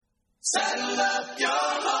Saddle up your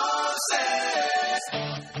horses.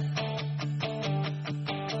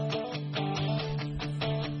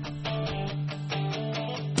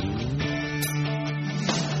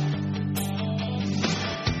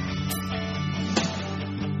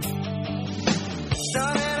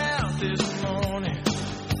 Started out this morning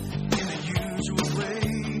in the usual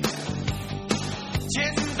way.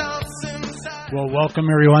 Chasing thoughts inside. Well, welcome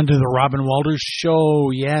everyone to the Robin Walters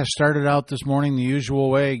Show. Yeah, started out this morning the usual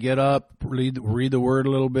way. Get up, read the word a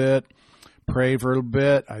little bit, pray for a little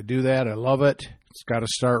bit. I do that. I love it. It's got to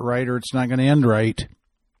start right or it's not going to end right.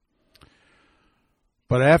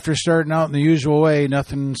 But after starting out in the usual way,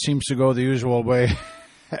 nothing seems to go the usual way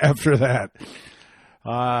after that.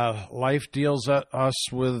 Life deals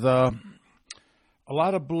us with a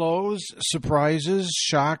lot of blows, surprises,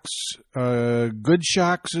 shocks, good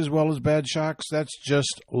shocks as well as bad shocks. That's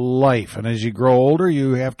just life. And as you grow older,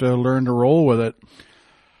 you have to learn to roll with it.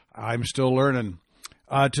 I'm still learning.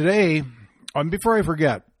 Today, before I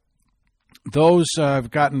forget, I've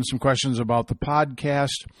gotten some questions about the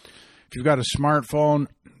podcast. If you've got a smartphone,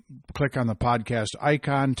 click on the podcast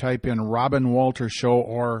icon, type in Robin Walters Show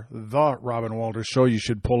or The Robin Walters Show. You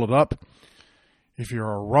should pull it up. If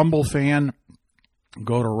you're a Rumble fan,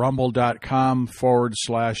 go to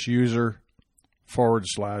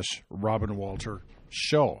rumble.com/user/Robin Walters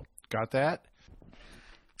Show. Got that?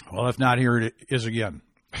 Well, if not, here it is again.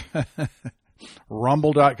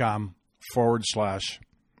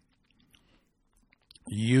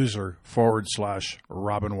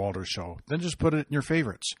 rumble.com/user/Robin Walters Show. Then just put it in your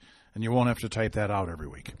favorites, and you won't have to type that out every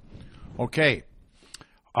week. Okay.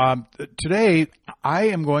 Today, I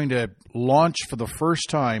am going to launch for the first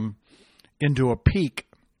time into a peak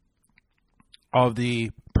of the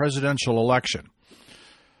presidential election.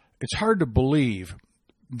 It's hard to believe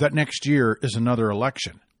that next year is another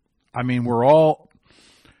election. I mean, we're all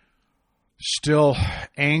still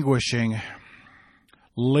anguishing,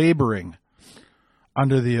 laboring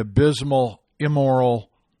under the abysmal, immoral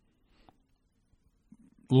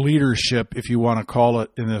leadership, if you want to call it,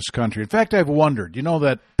 in this country. In fact, I've wondered, you know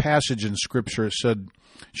that passage in Scripture said,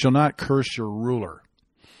 "Shall not curse your ruler."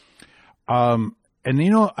 And,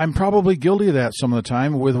 I'm probably guilty of that some of the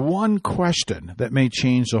time with one question that may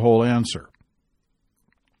change the whole answer.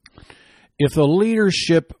 If the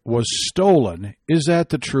leadership was stolen, is that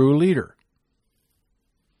the true leader?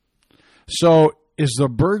 So is the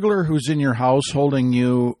burglar who's in your house holding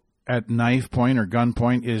you at knife point or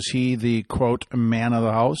gunpoint, is he the, quote, man of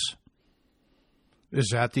the house? Is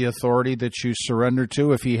that the authority that you surrender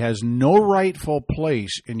to? If he has no rightful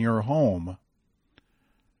place in your home,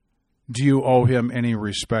 do you owe him any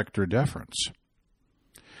respect or deference?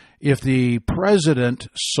 If the president,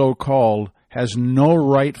 so-called, has no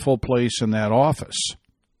rightful place in that office,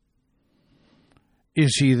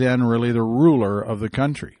 is he then really the ruler of the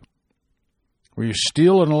country? Where you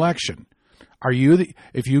steal an election,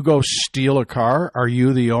 if you go steal a car, are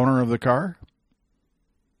you the owner of the car?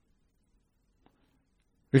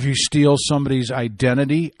 If you steal somebody's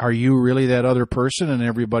identity, are you really that other person and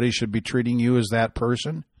everybody should be treating you as that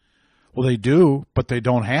person? Well, they do, but they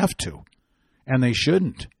don't have to, and they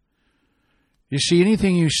shouldn't. You see,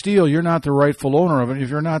 anything you steal, you're not the rightful owner of it. If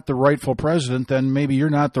you're not the rightful president, then maybe you're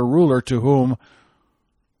not the ruler to whom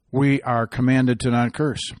we are commanded to not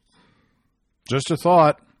curse. Just a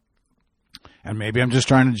thought, and maybe I'm just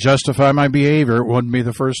trying to justify my behavior. It wouldn't be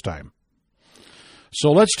the first time.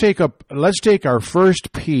 So let's take our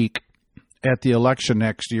first peek at the election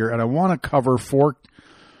next year, and I want to cover 4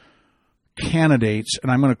 candidates, and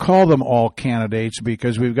I'm going to call them all candidates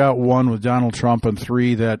because we've got one with Donald Trump and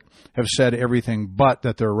 3 that have said everything but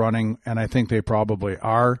that they're running, and I think they probably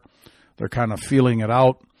are. They're kind of feeling it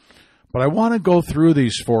out. But I want to go through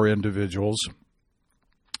these 4 individuals.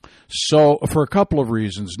 So for a couple of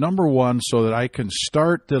reasons. Number one, so that I can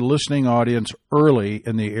start the listening audience early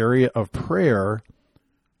in the area of prayer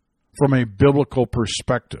from a biblical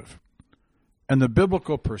perspective. And the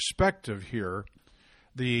biblical perspective here,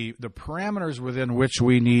 the parameters within which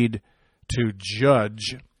we need to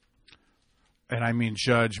judge, and I mean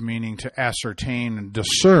judge meaning to ascertain and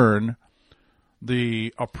discern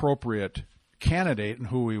the appropriate candidate and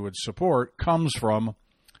who we would support, comes from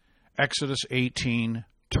Exodus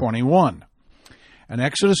 18:21. And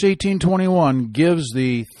Exodus 18:21 gives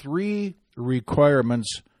the 3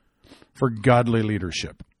 requirements for godly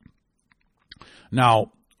leadership.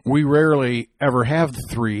 Now, we rarely ever have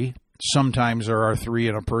 3. Sometimes there are 3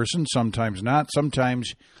 in a person, sometimes not.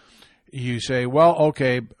 Sometimes you say, well,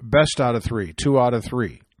 okay, best out of 3, 2 out of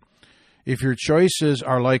 3. If your choices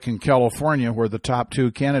are like in California, where the top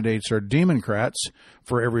two candidates are Democrats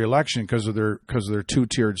for every election because of their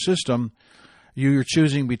two-tiered system, you're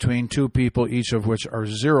choosing between two people, each of which are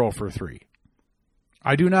 0 for 3.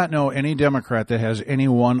 I do not know any Democrat that has any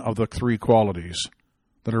one of the 3 qualities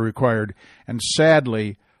that are required, and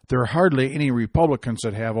sadly, there are hardly any Republicans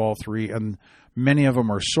that have all 3, and many of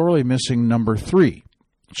them are sorely missing number 3.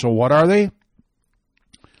 So what are they?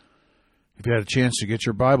 If you had a chance to get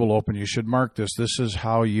your Bible open, you should mark this. This is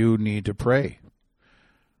how you need to pray.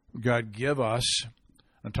 God give us,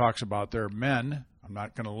 and talks about their men. I'm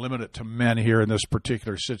not going to limit it to men here in this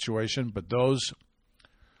particular situation, but those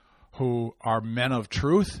who are men of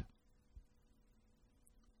truth,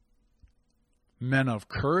 men of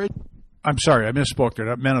courage. I'm sorry, I misspoke there.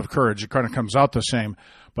 Not men of courage. It kind of comes out the same.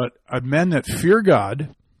 But men that fear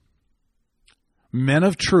God, men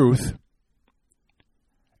of truth,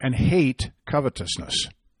 and hate covetousness.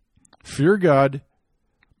 Fear God,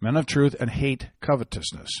 men of truth, and hate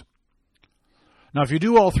covetousness. Now, if you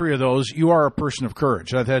do all 3 of those, you are a person of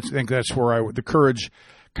courage. I think that's where the courage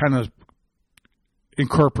kind of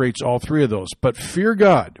incorporates all 3 of those. But fear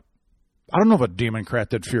God. I don't know of a Democrat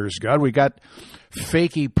that fears God. We got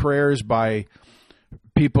fakey prayers by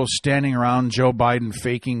people standing around Joe Biden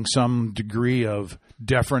faking some degree of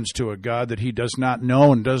deference to a God that he does not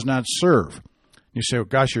know and does not serve. You say, oh,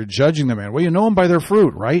 gosh, you're judging the man. Well, you know them by their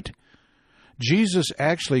fruit, right? Jesus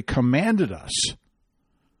actually commanded us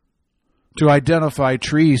to identify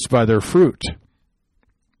trees by their fruit.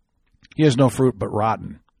 He has no fruit but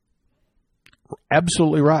rotten.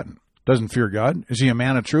 Absolutely rotten. Doesn't fear God. Is he a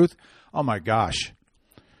man of truth? Oh, my gosh.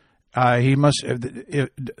 He must.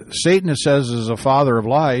 Satan says is a father of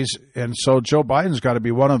lies, and so Joe Biden's got to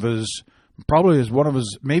be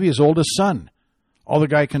maybe his oldest son. All the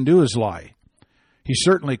guy can do is lie. He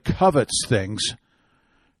certainly covets things.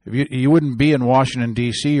 If you wouldn't be in Washington,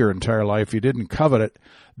 D.C. your entire life if you didn't covet it.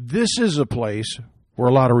 This is a place where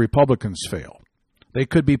a lot of Republicans fail. They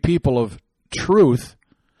could be people of truth.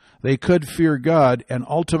 They could fear God, and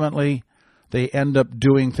ultimately they end up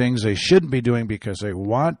doing things they shouldn't be doing because they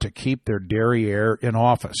want to keep their derriere in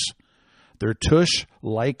office. Their tush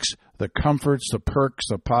likes the comforts, the perks,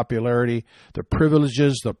 the popularity, the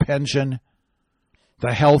privileges, the pension,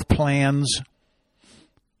 the health plans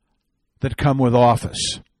that come with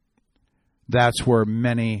office. That's where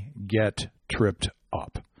many get tripped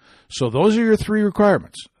up. So those are your 3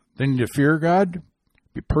 requirements. They need to fear God,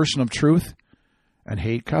 be a person of truth, and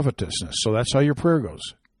hate covetousness. So that's how your prayer goes.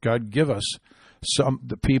 God, give us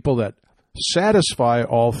the people that satisfy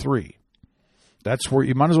all 3. That's where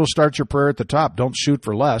you might as well start your prayer at the top. Don't shoot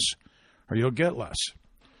for less, or you'll get less.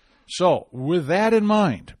 So with that in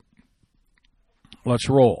mind, let's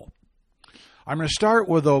roll. I'm going to start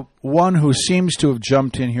with the one who seems to have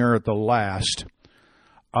jumped in here at the last,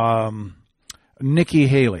 Nikki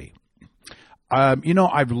Haley.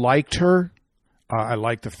 I've liked her. I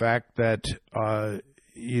like the fact that,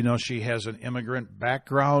 she has an immigrant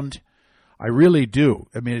background. I really do.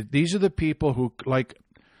 I mean, these are the people who, like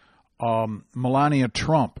Melania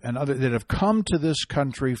Trump and others, that have come to this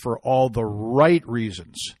country for all the right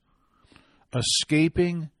reasons,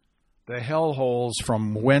 escaping the hellholes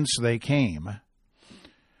from whence they came,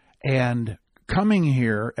 and coming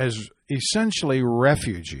here as essentially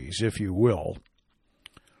refugees, if you will.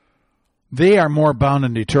 They are more bound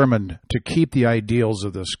and determined to keep the ideals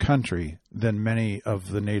of this country than many of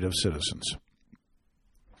the native citizens.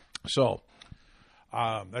 So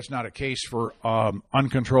that's not a case for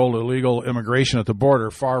uncontrolled illegal immigration at the border.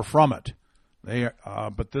 Far from it.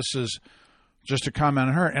 But this is just a comment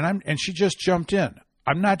on her, and she just jumped in.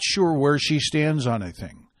 I'm not sure where she stands on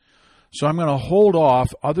anything, so I'm going to hold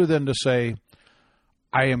off. Other than to say,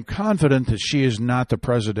 I am confident that she is not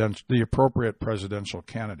the appropriate presidential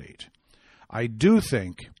candidate. I do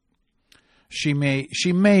think she may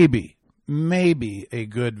be a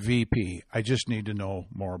good VP. I just need to know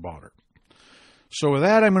more about her. So with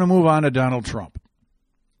that, I'm going to move on to Donald Trump.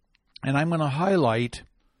 And I'm going to highlight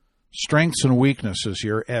strengths and weaknesses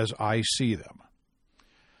here as I see them.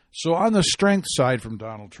 So on the strength side from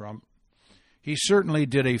Donald Trump, he certainly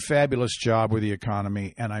did a fabulous job with the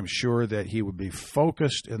economy, and I'm sure that he would be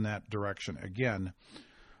focused in that direction again,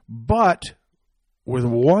 but with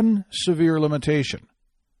one severe limitation,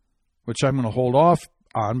 which I'm going to hold off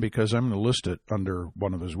on because I'm going to list it under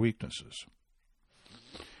one of his weaknesses.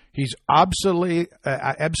 He's absolutely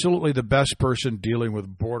the best person dealing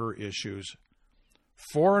with border issues,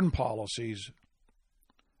 foreign policies,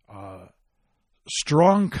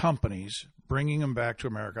 strong companies, bringing them back to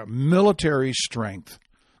America, military strength.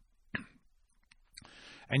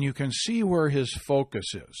 And you can see where his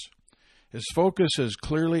focus is. His focus is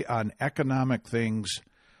clearly on economic things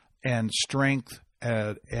and strength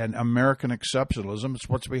and American exceptionalism. It's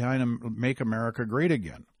what's behind him, Make America Great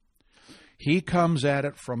Again. He comes at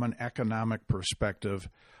it from an economic perspective,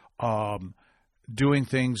 doing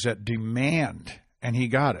things that demand, and he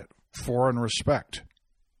got it, foreign respect.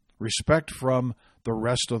 Respect from the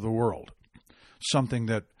rest of the world. Something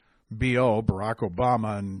that B.O., Barack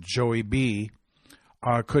Obama, and Joey B.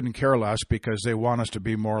 Couldn't care less because they want us to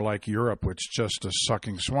be more like Europe, which just is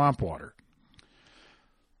sucking swamp water.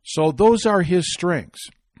 So those are his strengths.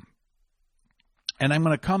 And I'm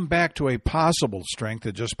going to come back to a possible strength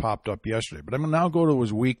that just popped up yesterday. But I'm going to now go to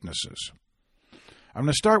his weaknesses. I'm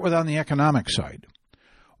going to start with on the economic side.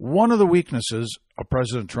 One of the weaknesses of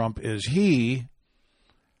President Trump is he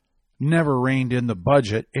never reined in the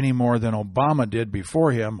budget any more than Obama did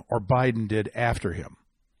before him or Biden did after him.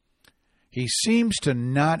 He seems to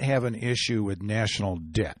not have an issue with national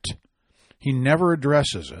debt. He never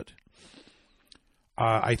addresses it.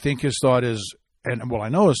 I think his thought is, I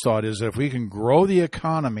know his thought is that if we can grow the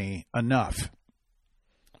economy enough,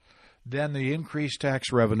 then the increased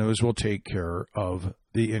tax revenues will take care of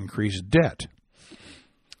the increased debt.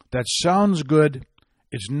 That sounds good.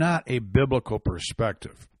 It's not a biblical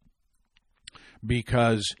perspective.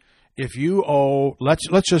 Because if you owe, let's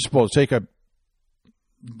just suppose,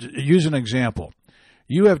 use an example.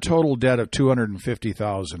 You have total debt of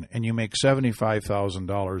 $250,000 and you make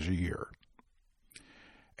 $75,000 a year.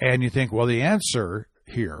 And you think, well, the answer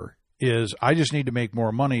here is I just need to make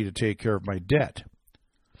more money to take care of my debt.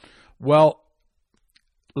 Well,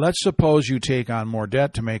 let's suppose you take on more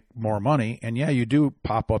debt to make more money, and yeah, you do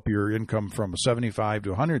pop up your income from $75,000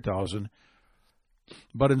 to $100,000.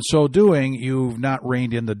 But in so doing, you've not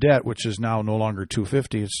reined in the debt, which is now no longer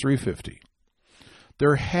 $250, it's $350.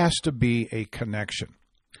 There has to be a connection.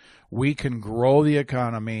 We can grow the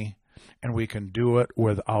economy, and we can do it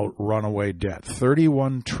without runaway debt.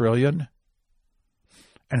 $31 trillion.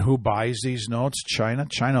 And who buys these notes? China.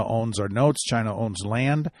 China owns our notes. China owns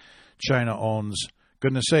land. China owns,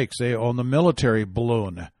 goodness sakes, they own the military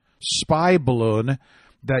balloon, spy balloon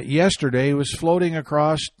that yesterday was floating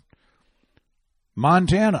across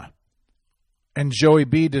Montana. And Joey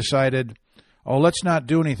B. decided, let's not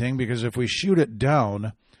do anything because if we shoot it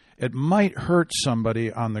down, it might hurt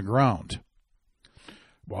somebody on the ground.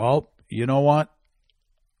 Well, you know what?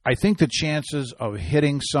 I think the chances of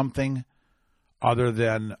hitting something other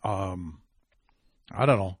than,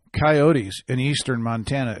 coyotes in eastern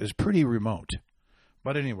Montana is pretty remote.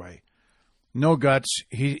 But anyway, no guts.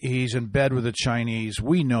 He's in bed with the Chinese.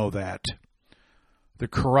 We know that. The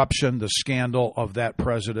corruption, the scandal of that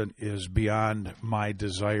president is beyond my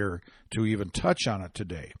desire to even touch on it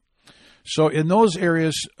today. So in those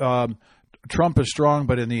areas, Trump is strong,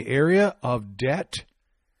 but in the area of debt,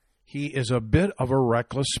 he is a bit of a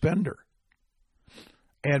reckless spender.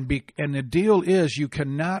 And the deal is you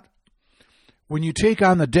cannot, when you take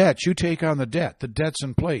on the debt, you take on the debt. The debt's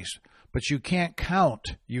in place. But you cannot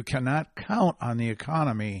count on the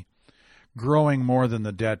economy growing more than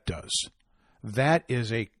the debt does. That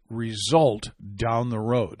is a result down the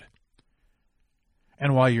road.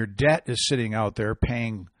 And while your debt is sitting out there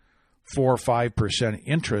paying 4 or 5%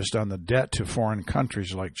 interest on the debt to foreign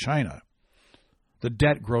countries like China, the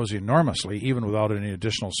debt grows enormously even without any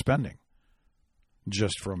additional spending,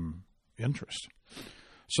 just from interest.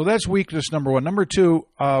 So that's weakness number one. Number two,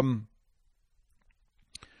 when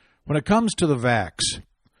it comes to the vax,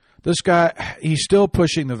 this guy, he's still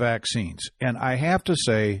pushing the vaccines. And I have to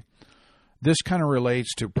say, this kind of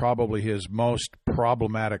relates to probably his most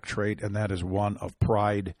problematic trait, and that is one of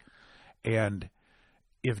pride. And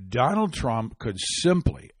if Donald Trump could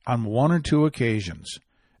simply, on one or two occasions,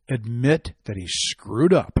 admit that he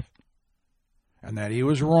screwed up and that he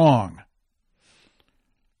was wrong,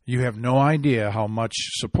 you have no idea how much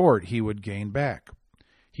support he would gain back.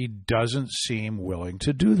 He doesn't seem willing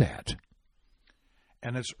to do that.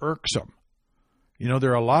 And it's irksome. You know,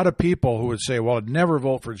 there are a lot of people who would say, well, I'd never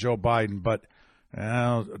vote for Joe Biden, but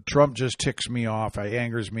Trump just ticks me off. He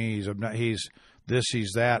angers me. He's this,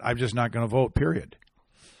 he's that. I'm just not going to vote, period.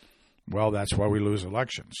 Well, that's why we lose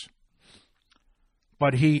elections.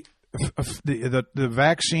 But the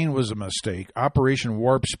vaccine was a mistake. Operation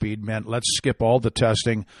Warp Speed meant let's skip all the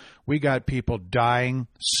testing. We got people dying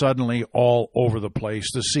suddenly all over the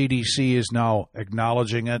place. The CDC is now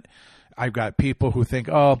acknowledging it. I've got people who think,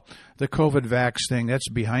 the COVID vax thing, that's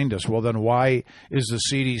behind us. Well, then why is the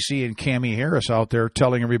CDC and Cammie Harris out there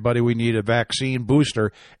telling everybody we need a vaccine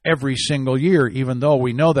booster every single year, even though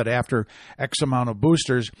we know that after X amount of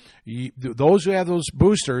boosters, those who have those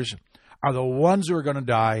boosters are the ones who are going to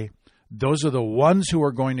die Those are the ones who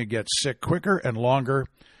are going to get sick quicker and longer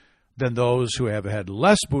than those who have had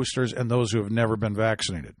less boosters and those who have never been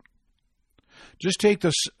vaccinated. Just take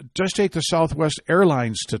the Southwest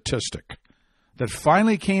Airlines statistic that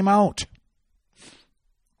finally came out.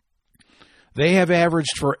 They have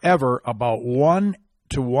averaged forever about 1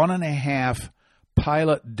 to 1.5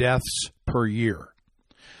 pilot deaths per year.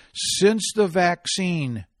 Since the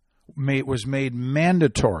vaccine was made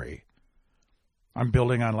mandatory, I'm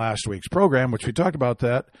building on last week's program, which we talked about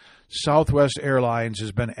that, Southwest Airlines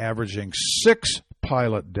has been averaging 6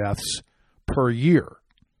 pilot deaths per year.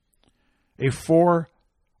 It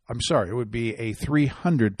would be a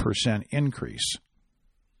 300% increase.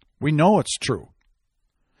 We know it's true.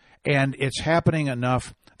 And it's happening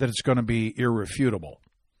enough that it's going to be irrefutable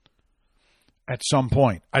at some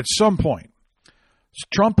point. At some point.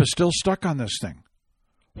 Trump is still stuck on this thing.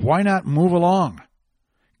 Why not move along?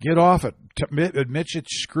 Get off it. Admit you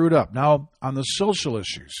screwed up. Now, on the social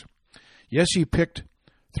issues, yes, he picked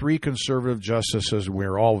 3 conservative justices.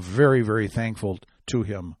 We're all very, very thankful to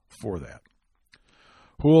him for that.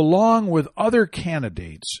 Who, along with other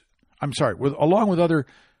other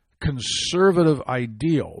conservative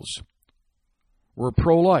ideals, were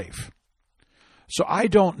pro-life. So I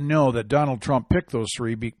don't know that Donald Trump picked those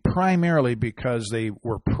 3 primarily because they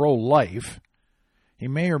were pro-life. He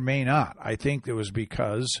may or may not. I think it was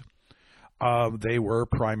because they were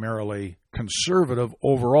primarily conservative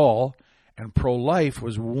overall, and pro-life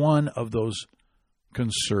was one of those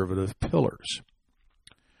conservative pillars.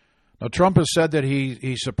 Now, Trump has said that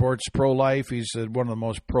he supports pro-life. He's one of the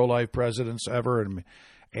most pro-life presidents ever,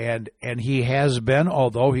 and he has been,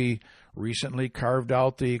 although he recently carved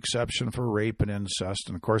out the exception for rape and incest.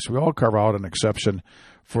 And, of course, we all carve out an exception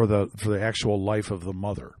for the actual life of the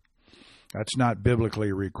mother. That's not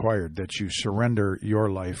biblically required, that you surrender your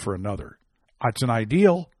life for another. It's an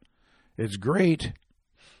ideal. It's great.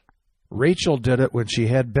 Rachel did it when she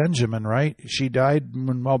had Benjamin, right? She died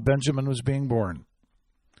while Benjamin was being born.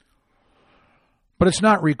 But it's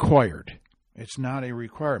not required. It's not a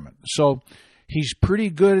requirement. So he's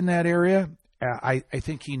pretty good in that area. I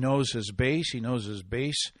think he knows his base. He knows his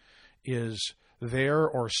base is there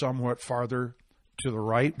or somewhat farther to the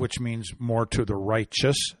right, which means more to the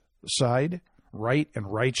righteous side. Right and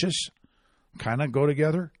righteous kind of go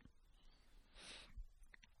together.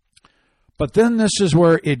 But then this is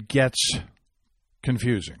where it gets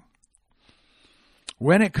confusing.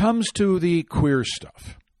 When it comes to the queer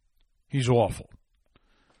stuff, he's awful.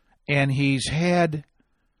 And he's had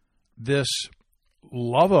this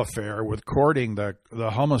love affair with courting the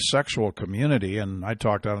homosexual community, and I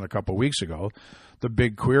talked on it a couple of weeks ago, the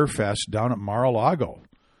big queer fest down at Mar-a-Lago.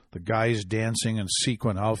 The guys dancing in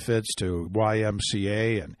sequin outfits to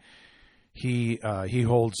YMCA, and he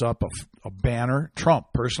holds up a banner,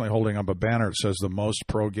 Trump personally holding up a banner that says the most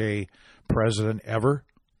pro-gay president ever.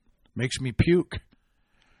 Makes me puke.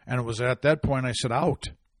 And it was at that point I said,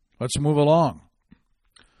 out. Let's move along.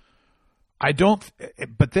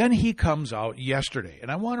 But then he comes out yesterday,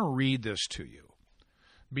 and I want to read this to you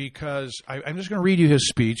because I'm just going to read you his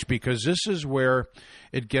speech because this is where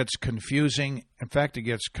it gets confusing. In fact, it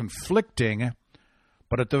gets conflicting,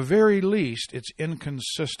 but at the very least, it's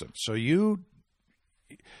inconsistent. So you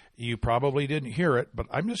probably didn't hear it, but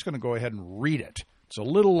I'm just going to go ahead and read it. It's a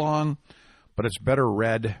little long, but it's better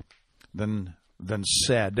read than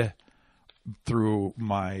said through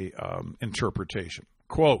my interpretation.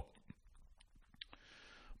 Quote,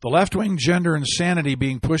 "The left-wing gender insanity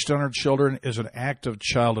being pushed on our children is an act of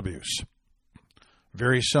child abuse.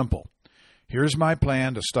 Very simple. Here's my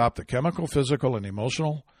plan to stop the chemical, physical, and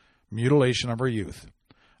emotional mutilation of our youth.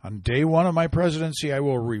 On day 1 of my presidency, I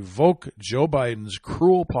will revoke Joe Biden's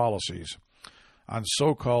cruel policies on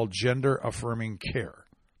so-called gender-affirming care.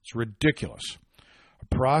 It's ridiculous. A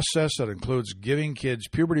process that includes giving kids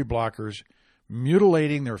puberty blockers,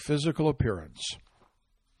 mutilating their physical appearance,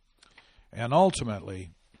 and ultimately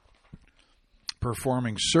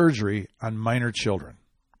performing surgery on minor children.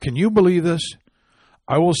 Can you believe this?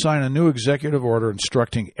 I will sign a new executive order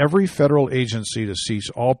instructing every federal agency to cease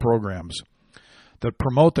all programs that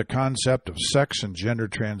promote the concept of sex and gender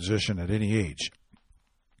transition at any age.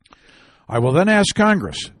 I will then ask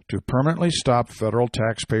Congress to permanently stop federal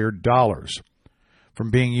taxpayer dollars from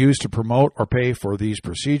being used to promote or pay for these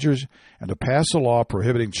procedures and to pass a law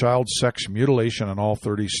prohibiting child sex mutilation in all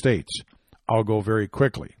 30 states. I'll go very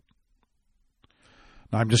quickly."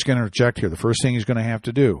 Now, I'm just going to interject here. The first thing he's going to have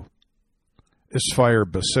to do is fire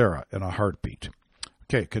Becerra in a heartbeat.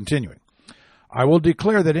 Okay, continuing. "I will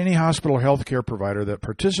declare that any hospital or health care provider that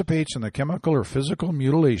participates in the chemical or physical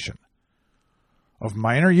mutilation of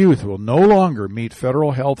minor youth will no longer meet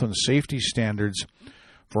federal health and safety standards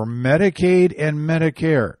for Medicaid and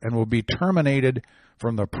Medicare and will be terminated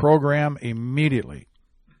from the program immediately.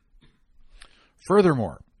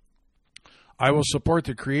 Furthermore, I will support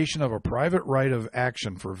the creation of a private right of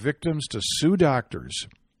action for victims to sue doctors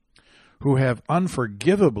who have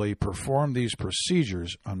unforgivably performed these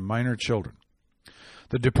procedures on minor children.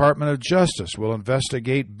 The Department of Justice will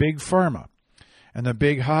investigate Big Pharma and the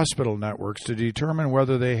big hospital networks to determine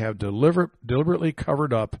whether they have deliberately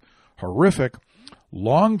covered up horrific,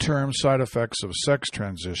 long-term side effects of sex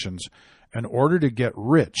transitions in order to get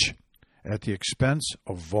rich at the expense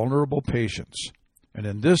of vulnerable patients, and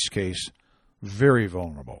in this case, very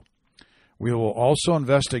vulnerable. We will also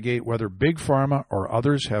investigate whether Big Pharma or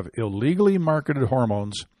others have illegally marketed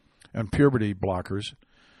hormones and puberty blockers,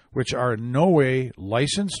 which are in no way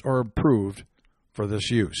licensed or approved for this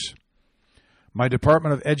use. My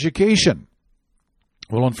Department of Education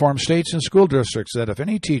will inform states and school districts that if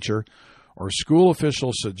any teacher or school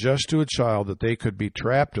official suggests to a child that they could be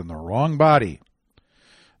trapped in the wrong body,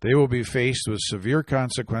 they will be faced with severe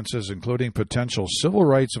consequences, including potential civil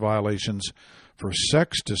rights violations for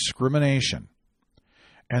sex discrimination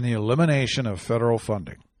and the elimination of federal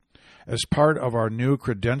funding. As part of our new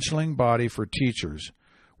credentialing body for teachers,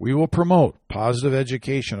 we will promote positive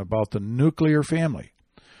education about the nuclear family,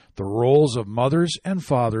 the roles of mothers and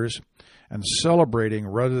fathers, and celebrating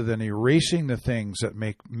rather than erasing the things that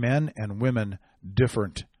make men and women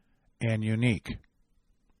different and unique.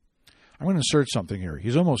 I'm going to insert something here.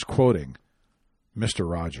 He's almost quoting Mr.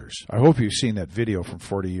 Rogers. I hope you've seen that video from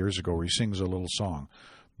 40 years ago where he sings a little song.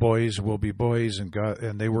 Boys will be boys,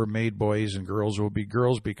 and they were made boys, and girls will be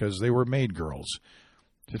girls because they were made girls.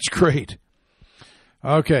 It's great.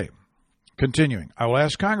 Okay, continuing. I will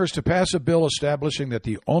ask Congress to pass a bill establishing that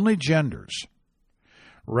the only genders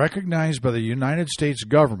recognized by the United States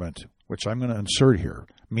government, which I'm going to insert here,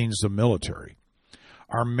 means the military,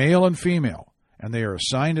 are male and female, and they are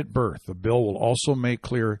assigned at birth. The bill will also make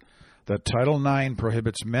clear that Title IX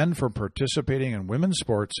prohibits men from participating in women's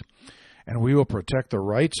sports, and we will protect the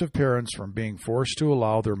rights of parents from being forced to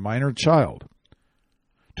allow their minor child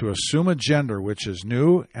to assume a gender which is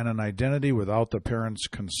new and an identity without the parent's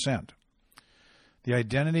consent. The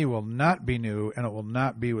identity will not be new, and it will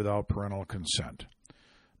not be without parental consent.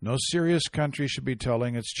 No serious country should be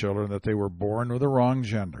telling its children that they were born with the wrong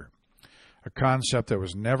gender, a concept that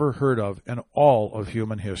was never heard of in all of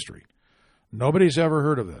human history. Nobody's ever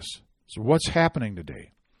heard of this. So what's happening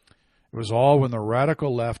today? It was all when the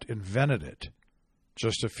radical left invented it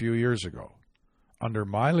just a few years ago. Under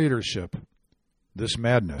my leadership, this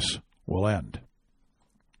madness will end.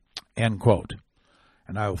 End quote.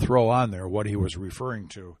 And I will throw on there what he was referring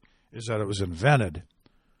to is that it was invented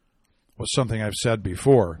was something I've said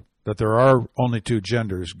before, that there are only two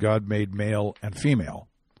genders, God made male and female.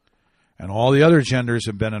 And all the other genders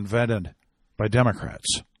have been invented by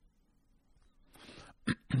Democrats.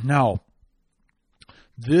 Now,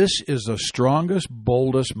 this is the strongest,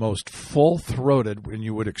 boldest, most full-throated, and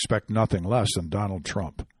you would expect nothing less than Donald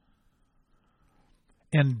Trump,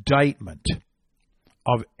 indictment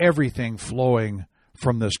of everything flowing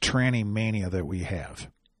from this tranny mania that we have.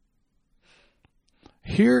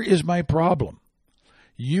 Here is my problem.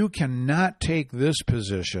 You cannot take this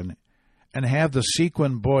position and have the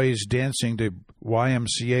sequin boys dancing to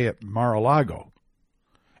YMCA at Mar-a-Lago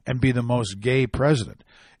and be the most gay president.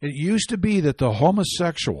 It used to be that the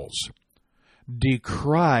homosexuals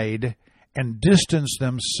decried and distanced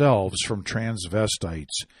themselves from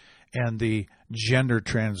transvestites and the gender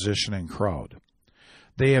transitioning crowd.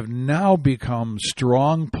 They have now become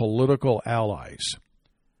strong political allies.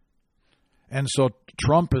 And so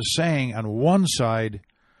Trump is saying on one side,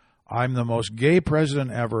 I'm the most gay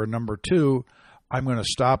president ever. And number two, I'm going to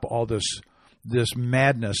stop all this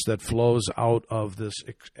madness that flows out of this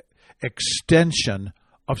extension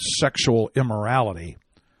of sexual immorality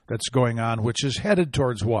that's going on, which is headed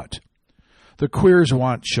towards what? The queers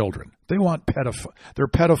want children. They want they're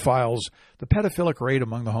pedophiles. The pedophilic rate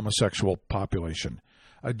among the homosexual population,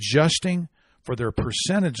 adjusting for their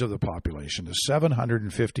percentage of the population, is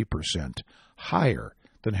 750% higher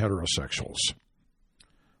than heterosexuals.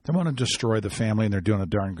 They want to destroy the family, and they're doing a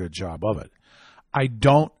darn good job of it.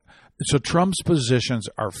 So Trump's positions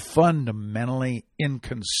are fundamentally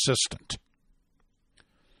inconsistent.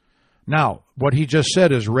 Now, what he just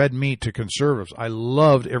said is red meat to conservatives. I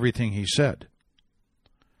loved everything he said.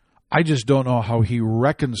 I just don't know how he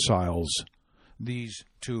reconciles these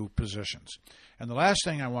two positions. And the last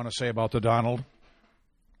thing I want to say about the Donald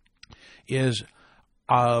is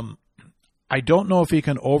I don't know if he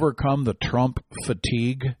can overcome the Trump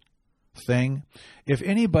fatigue thing. If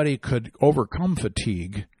anybody could overcome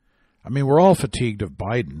fatigue, I mean, we're all fatigued of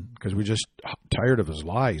Biden because we're just tired of his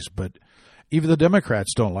lies, but even the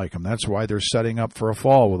Democrats don't like him. That's why they're setting up for a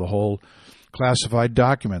fall with a whole classified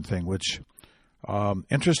document thing, which,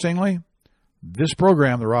 interestingly, this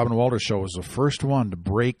program, The Robin Walters Show, was the first one to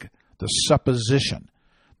break the supposition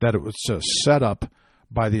that it was set up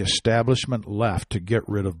by the establishment left to get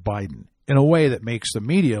rid of Biden in a way that makes the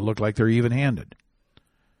media look like they're even-handed.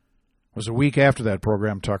 It was a week after that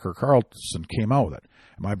program, Tucker Carlson came out with it.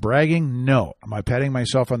 Am I bragging? No. Am I patting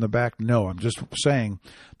myself on the back? No. I'm just saying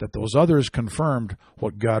that those others confirmed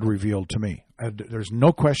what God revealed to me. There's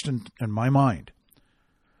no question in my mind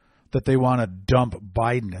that they want to dump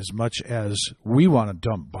Biden as much as we want to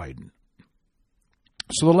dump Biden.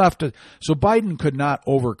 So the left, so Biden could not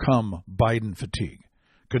overcome Biden fatigue.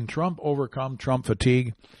 Can Trump overcome Trump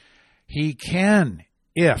fatigue? He can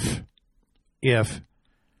if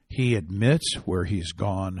he admits where he's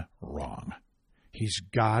gone wrong. He's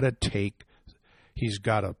got to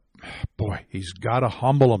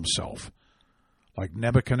humble himself like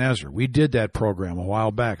Nebuchadnezzar. We did that program a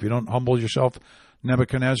while back. If you don't humble yourself,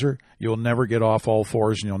 Nebuchadnezzar, you'll never get off all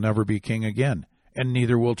fours and you'll never be king again. And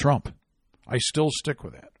neither will Trump. I still stick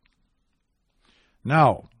with that.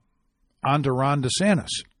 Now, on to Ron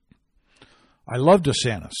DeSantis. I love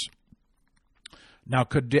DeSantis. Now,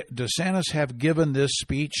 could DeSantis have given this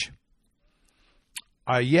speech?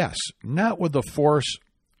 Yes, not with the force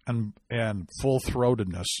and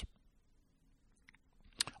full-throatedness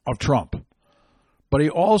of Trump. But he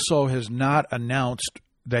also has not announced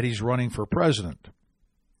that he's running for president.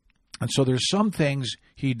 And so there's some things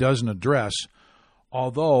he doesn't address,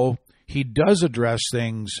 although he does address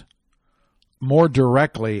things more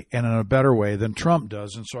directly and in a better way than Trump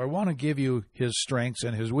does. And so I want to give you his strengths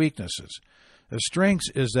and his weaknesses. The strengths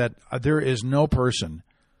is that there is no person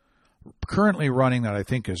currently running that I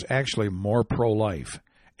think is actually more pro-life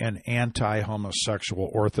and anti-homosexual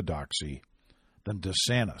orthodoxy than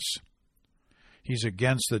DeSantis. He's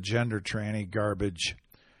against the gender tranny garbage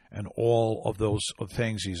and all of those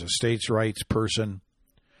things. He's a states' rights person.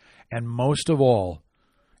 And most of all,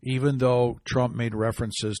 even though Trump made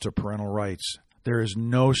references to parental rights, there is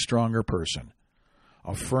no stronger person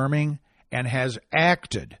affirming and has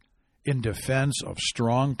acted in defense of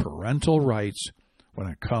strong parental rights when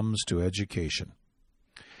it comes to education.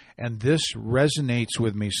 And this resonates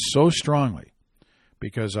with me so strongly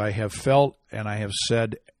because I have felt and I have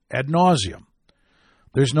said ad nauseum,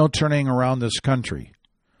 there's no turning around this country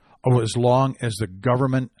as long as the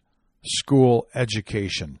government school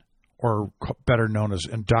education, or better known as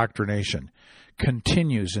indoctrination,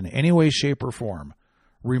 continues in any way, shape, or form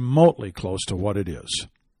remotely close to what it is.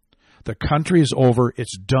 The country is over.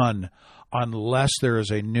 It's done unless there is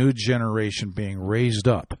a new generation being raised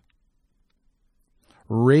up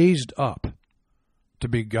to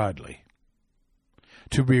be godly,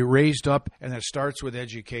 to be raised up, and it starts with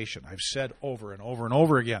education. I've said over and over and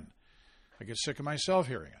over again. I get sick of myself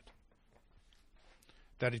hearing it.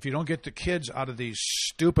 That if you don't get the kids out of these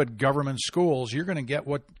stupid government schools, you're going to get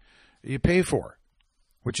what you pay for,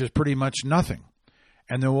 which is pretty much nothing.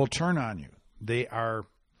 And they will turn on you. They are,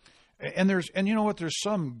 and you know what? There's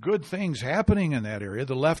some good things happening in that area.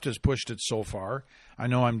 The left has pushed it so far. I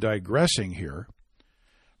know I'm digressing here,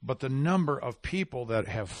 but the number of people that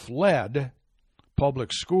have fled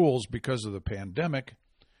public schools because of the pandemic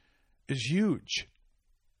is huge.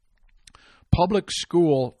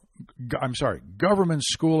 Government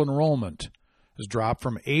school enrollment has dropped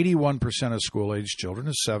from 81% of school-age children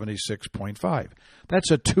to 76.5%.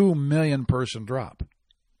 That's a 2 million person drop.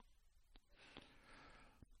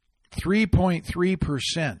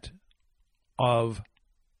 3.3% of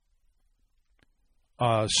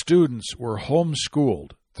students were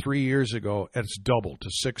homeschooled 3 years ago. It's doubled to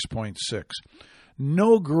 6.6%.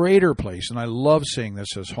 No greater place, and I love saying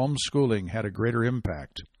this, as homeschooling had a greater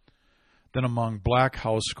impact than among black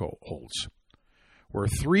households, where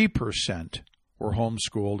 3% were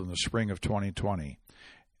homeschooled in the spring of 2020.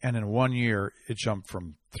 And in 1 year, it jumped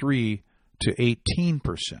from 3 to 18%.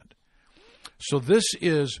 So this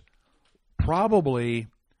is probably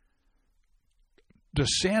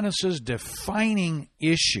DeSantis' defining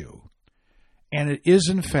issue, and it is,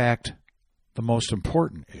 in fact, the most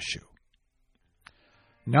important issue.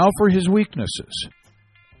 Now for his weaknesses.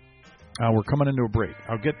 We're coming into a break.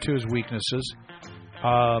 I'll get to his weaknesses.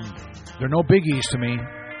 They're no biggies to me,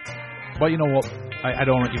 but you know what? I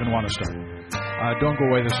don't even want to start. Don't go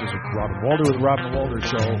away. This is Robin Walter with the Robin Walter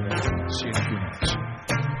Show. See you in a few minutes.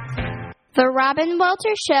 The Robin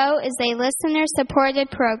Walter Show is a listener-supported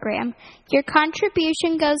program. Your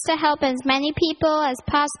contribution goes to help as many people as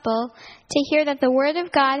possible to hear that the Word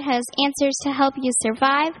of God has answers to help you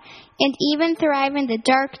survive and even thrive in the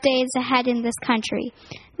dark days ahead in this country.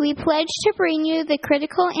 We pledge to bring you the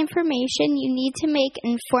critical information you need to make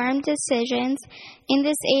informed decisions in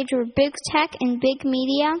this age where big tech and big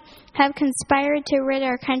media have conspired to rid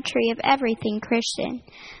our country of everything Christian.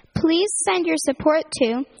 Please send your support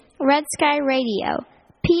to Red Sky Radio,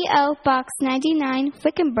 P.O. Box 99,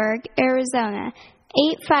 Wickenburg, Arizona,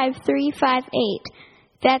 85358.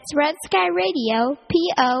 That's Red Sky Radio,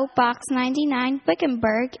 P.O. Box 99,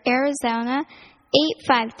 Wickenburg, Arizona,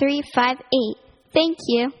 85358. Thank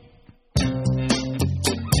you.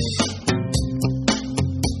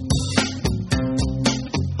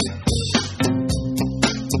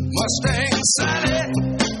 Mustang Sally.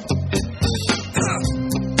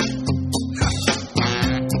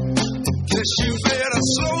 Guess you better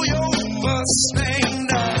slow your Mustang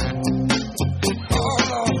down. Oh,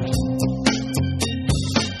 Lord.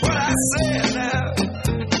 What I said now.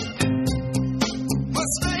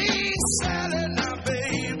 Mustang Sally now,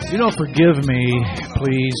 baby. You know, forgive me,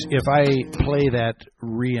 please, if I play that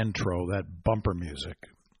re-intro, that bumper music,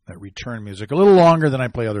 that return music, a little longer than I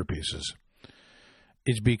play other pieces.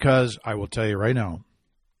 It's because, I will tell you right now,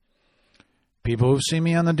 people who've seen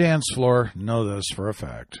me on the dance floor know this for a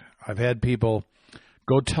fact. I've had people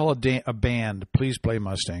go tell a band, please play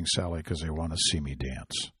Mustang Sally because they want to see me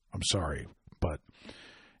dance. I'm sorry, but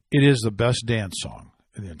it is the best dance song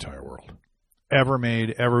in the entire world. Ever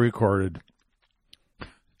made, ever recorded.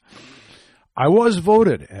 I was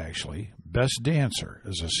voted, actually, best dancer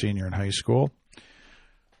as a senior in high school.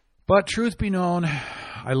 But truth be known,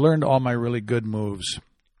 I learned all my really good moves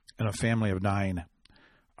in a family of 9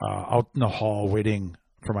 out in the hall waiting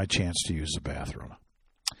for my chance to use the bathroom.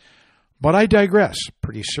 But I digress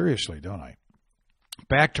pretty seriously, don't I?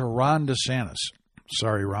 Back to Ron DeSantis.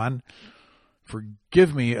 Sorry, Ron.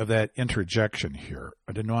 Forgive me of that interjection here.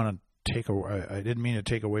 I didn't mean to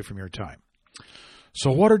take away from your time.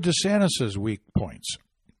 So what are DeSantis' weak points?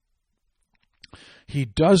 He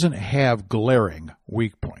doesn't have glaring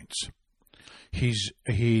weak points. He's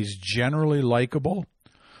generally likable.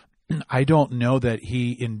 I don't know that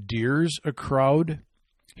he endears a crowd.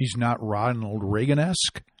 He's not Ronald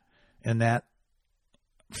Reagan-esque in that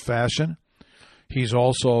fashion. He's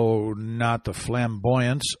also not the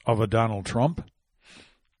flamboyance of a Donald Trump.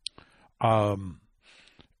 And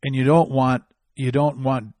you don't want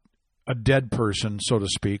a dead person, so to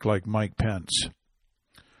speak, like Mike Pence,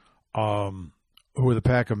 who with a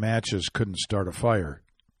pack of matches couldn't start a fire.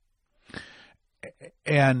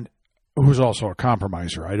 And who's also a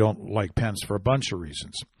compromiser. I don't like Pence for a bunch of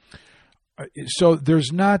reasons. So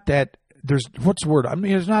there's not that, what's the word? I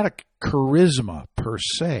mean, there's not a charisma per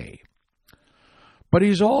se. But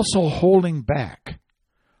he's also holding back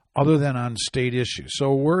other than on state issues.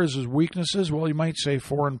 So where is his weaknesses? Well, you might say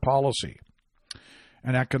foreign policy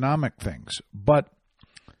and economic things. But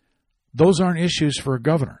those aren't issues for a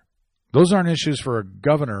governor. Those aren't issues for a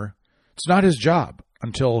governor. It's not his job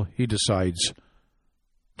until he decides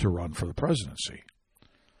to run for the presidency.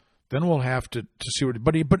 Then we'll have to see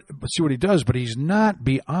see what he does. But he's not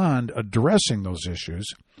beyond addressing those issues.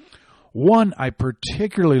 One I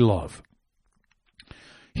particularly love.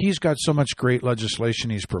 He's got so much great legislation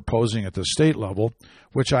he's proposing at the state level,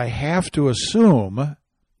 which I have to assume,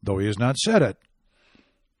 though he has not said it,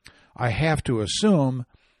 I have to assume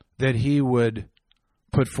that he would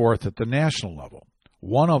put forth at the national level.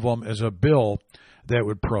 One of them is a bill that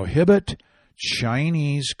would prohibit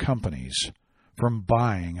Chinese companies from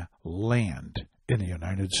buying land in the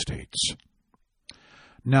United States.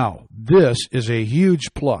 Now, this is a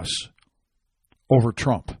huge plus over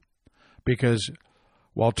Trump, because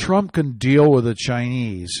while Trump can deal with the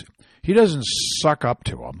Chinese, he doesn't suck up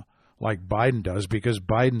to them like Biden does, because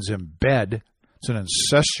Biden's in bed. It's an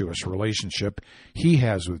incestuous relationship he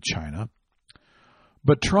has with China.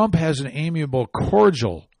 But Trump has an amiable,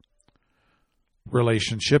 cordial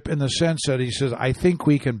relationship in the sense that he says, I think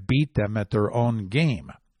we can beat them at their own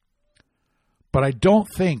game. But I don't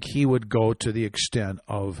think he would go to the extent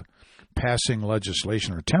of passing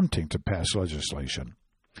legislation or attempting to pass legislation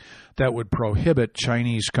that would prohibit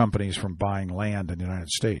Chinese companies from buying land in the United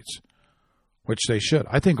States, which they should.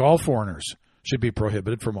 I think all foreigners should be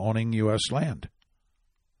prohibited from owning U.S. land.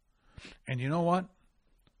 And you know what?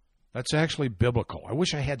 That's actually biblical. I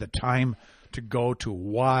wish I had the time to go to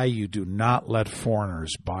why you do not let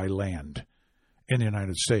foreigners buy land in the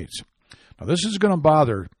United States. Now, this is going to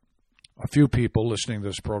bother a few people listening to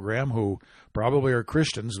this program who probably are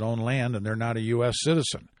Christians and own land and they're not a U.S.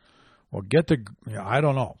 citizen. Well, I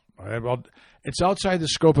don't know. It's outside the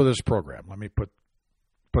scope of this program. Let me put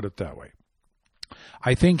it that way.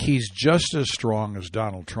 I think he's just as strong as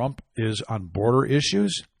Donald Trump is on border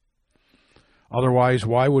issues. Otherwise,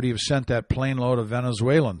 why would he have sent that plane load of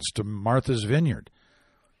Venezuelans to Martha's Vineyard?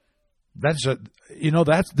 That's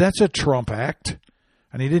a Trump act,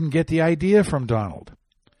 and he didn't get the idea from Donald.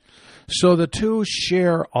 So the two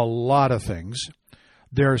share a lot of things.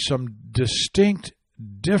 There are some distinct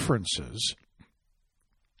differences,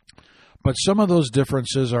 but some of those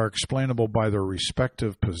differences are explainable by their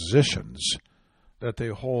respective positions that they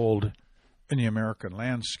hold in the American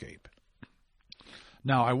landscape.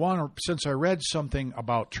 Now, since I read something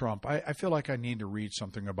about Trump, I feel like I need to read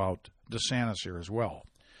something about DeSantis here as well.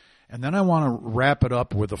 And then I want to wrap it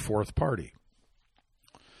up with the fourth party.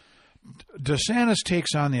 DeSantis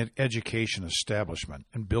takes on the education establishment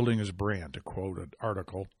and building his brand, to quote an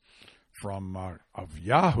article from of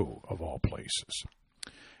Yahoo, of all places.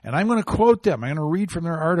 And I'm going to quote them. I'm going to read from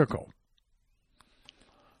their article.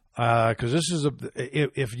 Because this is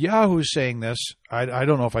if Yahoo's saying this, I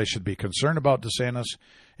don't know if I should be concerned about DeSantis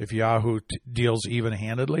if Yahoo deals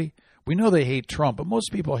even-handedly. We know they hate Trump, but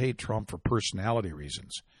most people hate Trump for personality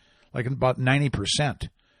reasons. Like about 90%,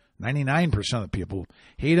 99% of the people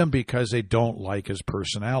hate him because they don't like his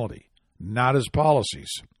personality, not his policies,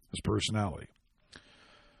 his personality.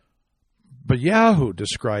 But Yahoo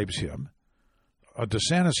describes him,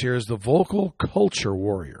 DeSantis here, as the vocal culture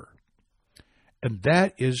warrior. And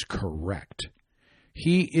that is correct.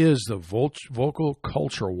 He is the vocal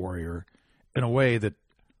culture warrior in a way that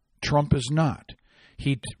Trump is not.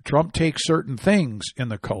 Trump takes certain things in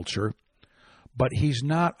the culture, but he's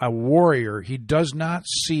not a warrior. He does not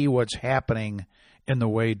see what's happening in the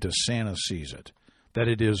way DeSantis sees it, that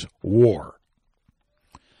it is war.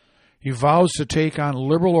 He vows to take on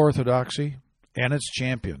liberal orthodoxy and its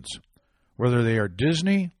champions, whether they are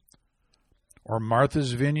Disney or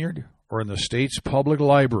Martha's Vineyard or in the state's public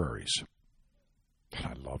libraries.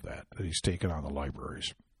 I love that he's taken on the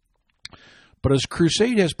libraries. But his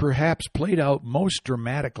crusade has perhaps played out most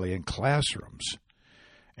dramatically in classrooms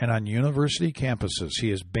and on university campuses. He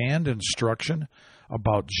has banned instruction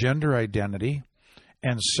about gender identity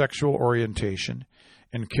and sexual orientation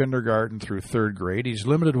in kindergarten through third grade. He's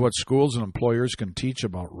limited what schools and employers can teach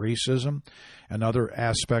about racism and other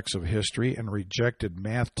aspects of history, and rejected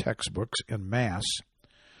math textbooks en masse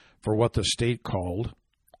for what the state called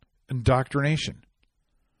indoctrination.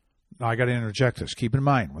 Now, I got to interject this. Keep in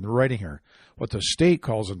mind, when they're writing here, what the state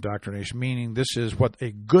calls indoctrination, meaning this is what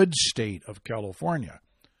a good state of California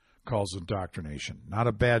calls indoctrination, not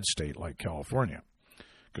a bad state like California,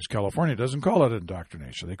 because California doesn't call it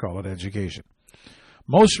indoctrination. They call it education.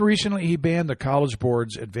 Most recently, he banned the College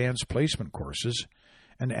Board's advanced placement courses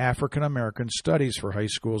and African American studies for high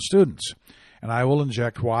school students. And I will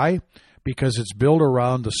inject why. Because it's built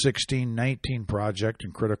around the 1619 Project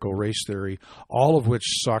and critical race theory, all of which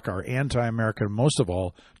suck, are anti-American, most of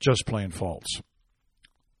all, just plain false.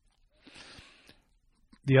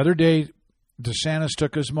 The other day, DeSantis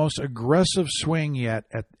took his most aggressive swing yet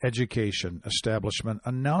at education establishment,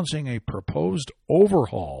 announcing a proposed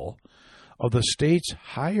overhaul of the state's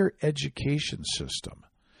higher education system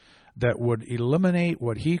that would eliminate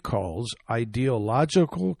what he calls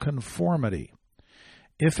ideological conformity.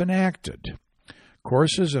 If enacted,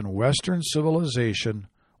 courses in Western civilization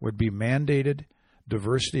would be mandated,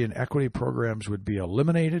 diversity and equity programs would be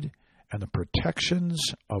eliminated, and the protections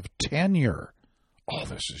of tenure,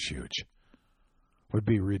 this is huge, would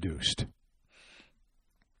be reduced.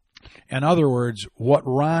 In other words, what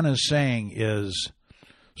Ron is saying is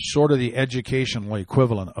sort of the educational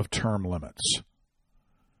equivalent of term limits.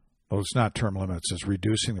 Well, it's not term limits, it's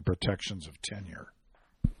reducing the protections of tenure.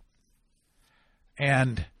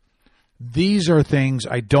 And these are things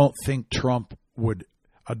I don't think Trump would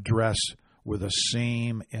address with the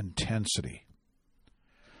same intensity.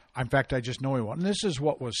 In fact, I just know he won't. And this is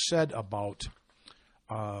what was said about.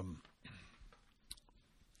 No,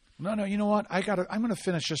 you know what? I'm going to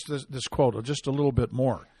finish just this quote just a little bit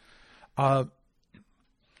more.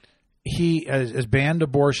 He has banned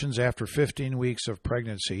abortions after 15 weeks of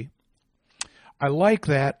pregnancy. I like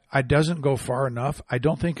that. It doesn't go far enough. I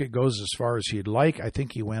don't think it goes as far as he'd like. I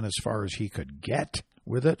think he went as far as he could get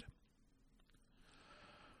with it.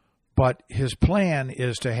 But his plan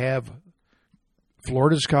is to have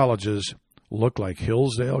Florida's colleges look like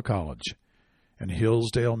Hillsdale College in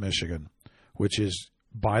Hillsdale, Michigan, which is,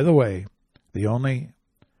 by the way, the only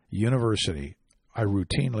university I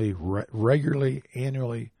routinely, regularly,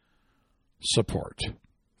 annually support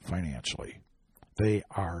financially. They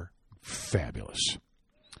are fabulous.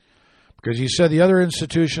 Because he said the other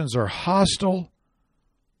institutions are hostile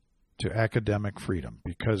to academic freedom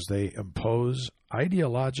because they impose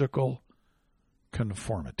ideological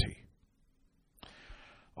conformity.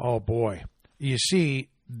 Oh boy. You see,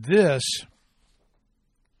 this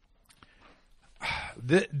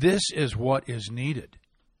is what is needed.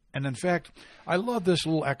 And in fact, I love this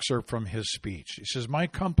little excerpt from his speech. He says, "My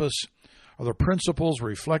compass are the principles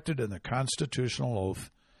reflected in the constitutional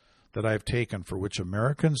oath that I have taken, for which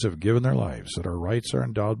Americans have given their lives, that our rights are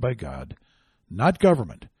endowed by God, not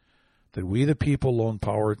government, that we the people loan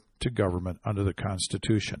power to government under the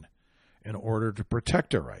Constitution in order to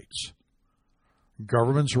protect our rights.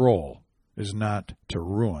 Government's role is not to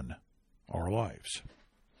ruin our lives."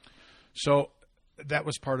 So that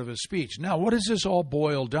was part of his speech. Now, what does this all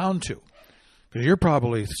boil down to? Because you're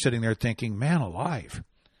probably sitting there thinking, man alive,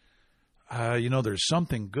 there's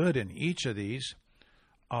something good in each of these.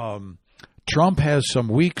 Trump has some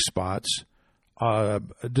weak spots.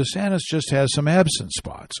 DeSantis just has some absent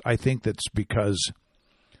spots. I think that's because,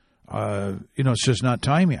 it's just not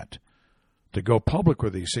time yet to go public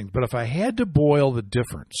with these things. But if I had to boil the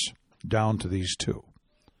difference down to these two,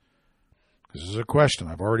 this is a question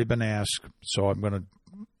I've already been asked, so I'm going to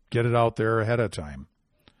get it out there ahead of time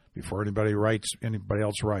before anybody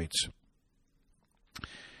else writes.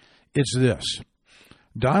 It's this.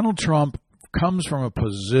 Donald Trump comes from a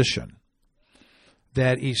position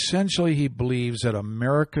that essentially he believes that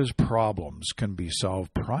America's problems can be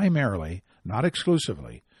solved primarily, not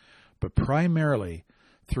exclusively, but primarily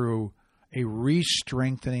through a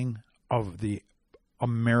re-strengthening of the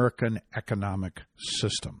American economic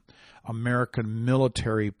system, American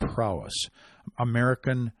military prowess,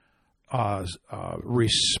 American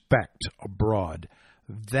respect abroad.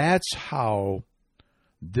 That's how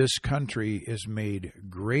this country is made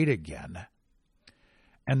great again.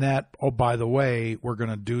 And that, oh, by the way, we're going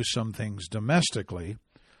to do some things domestically,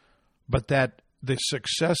 but that the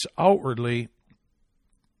success outwardly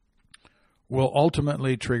will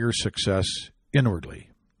ultimately trigger success inwardly,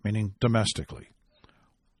 meaning domestically.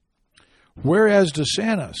 Whereas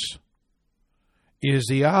DeSantis is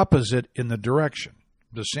the opposite in the direction.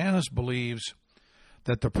 DeSantis believes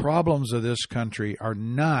that the problems of this country are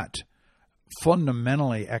not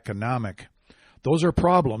fundamentally economic. Those are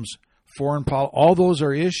problems, foreign policy, all those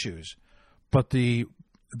are issues, but the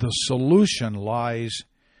solution lies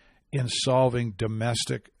in solving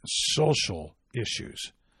domestic social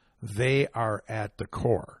issues. They are at the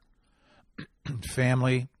core.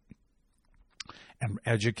 Family and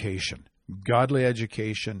education, godly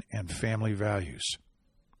education and family values.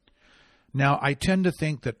 Now, I tend to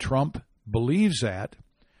think that Trump believes that.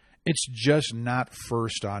 It's just not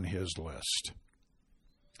first on his list.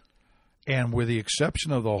 And with the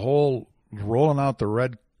exception of the whole rolling out the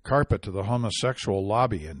red carpet to the homosexual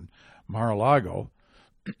lobby in Mar-a-Lago,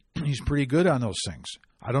 he's pretty good on those things.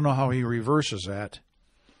 I don't know how he reverses that.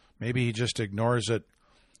 Maybe he just ignores it.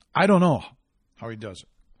 I don't know how he does it.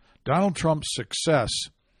 Donald Trump's success,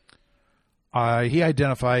 he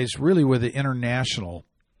identifies really with the international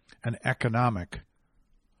and economic,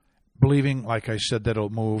 believing, like I said, that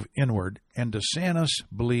it'll move inward. And DeSantis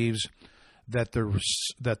believes that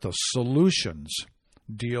the solutions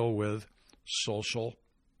deal with social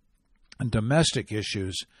and domestic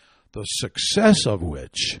issues, the success of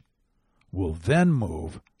which will then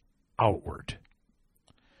move outward.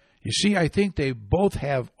 You see, I think they both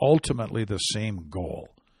have ultimately the same goal,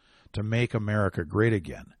 to make America great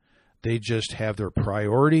again. They just have their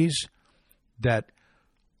priorities that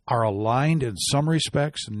are aligned in some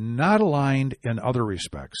respects, not aligned in other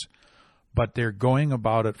respects, but they're going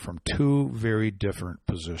about it from two very different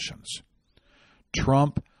positions.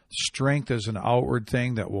 Trump, strength is an outward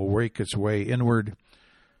thing that will work its way inward.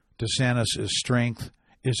 DeSantis' strength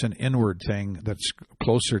is an inward thing that's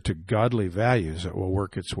closer to godly values that will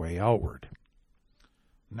work its way outward.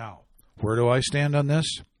 Now, where do I stand on this?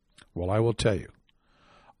 Well, I will tell you.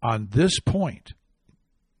 On this point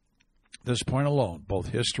alone, both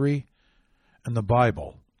history and the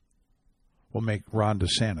Bible will make Ron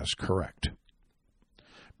DeSantis correct.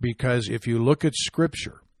 Because if you look at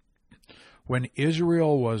Scripture, when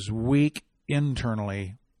Israel was weak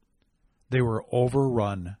internally, they were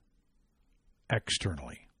overrun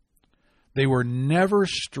externally. They were never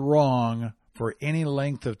strong for any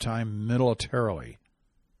length of time militarily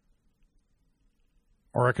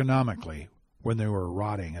or economically when they were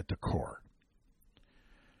rotting at the core.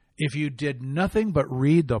 If you did nothing but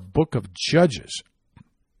read the book of Judges,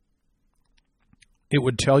 it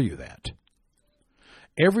would tell you that.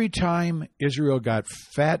 Every time Israel got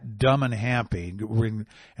fat, dumb, and happy and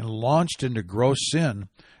launched into gross sin,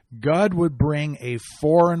 God would bring a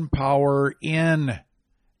foreign power in.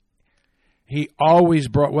 He always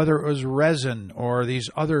brought, whether it was Rezin or these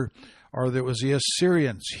other, or there was the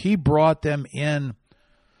Assyrians, he brought them in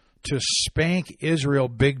to spank Israel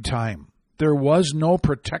big time. There was no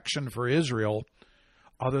protection for Israel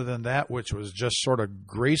other than that which was just sort of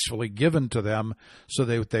gracefully given to them so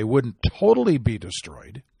that they wouldn't totally be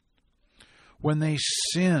destroyed. When they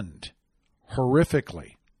sinned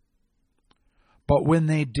horrifically, but when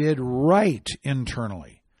they did right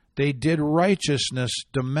internally, they did righteousness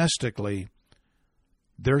domestically,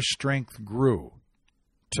 their strength grew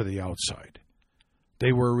to the outside.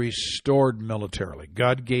 They were restored militarily.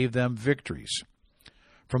 God gave them victories.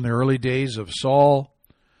 From the early days of Saul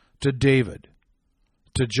to David,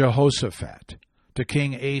 to Jehoshaphat, to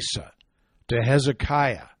King Asa, to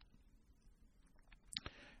Hezekiah.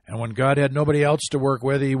 And when God had nobody else to work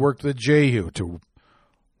with, he worked with Jehu to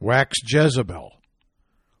wax Jezebel,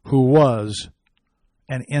 who was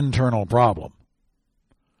an internal problem.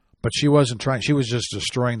 But she wasn't trying, she was just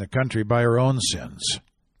destroying the country by her own sins.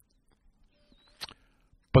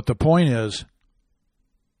 But the point is,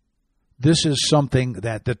 this is something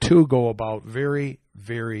that the two go about very,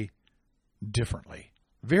 very differently.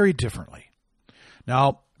 Very differently.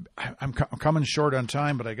 Now, I'm coming short on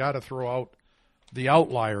time, but I got to throw out the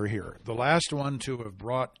outlier here. The last one to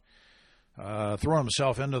have thrown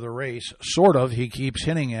himself into the race, sort of, he keeps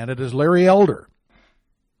hinting at it, is Larry Elder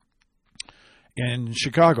in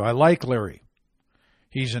Chicago. I like Larry.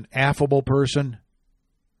 He's an affable person.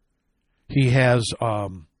 He has,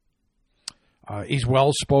 he's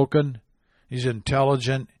well-spoken. He's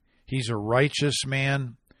intelligent. He's a righteous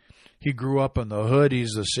man. He grew up in the hood.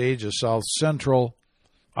 He's the sage of South Central.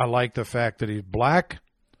 I like the fact that he's black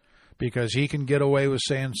because he can get away with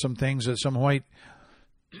saying some things that some white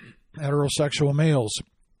heterosexual males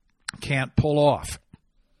can't pull off.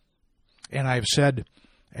 And I've said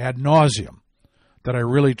ad nauseum that I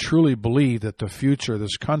really truly believe that the future of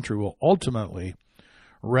this country will ultimately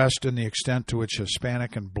rest in the extent to which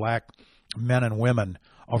Hispanic and black men and women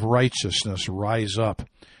of righteousness rise up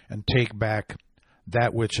and take back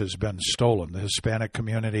that which has been stolen. The Hispanic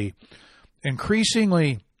community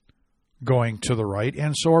increasingly going to the right,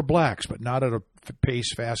 and so are blacks, but not at a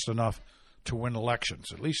pace fast enough to win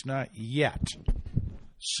elections, at least not yet.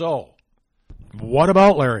 So, what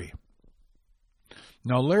about Larry?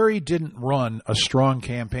 Now, Larry didn't run a strong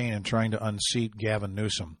campaign in trying to unseat Gavin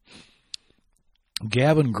Newsom.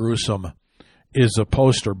 Gavin Newsom is a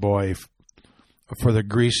poster boy for the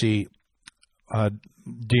greasy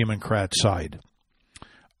Democrat side.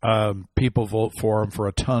 People vote for him for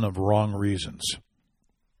a ton of wrong reasons.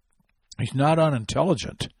 He's not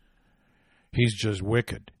unintelligent. He's just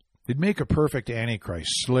wicked. He'd make a perfect Antichrist,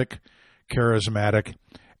 slick, charismatic,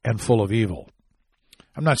 and full of evil.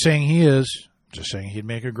 I'm not saying he is, I'm just saying he'd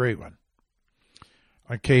make a great one.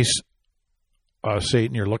 In case,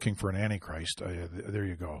 Satan, you're looking for an Antichrist, there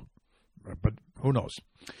you go. But who knows?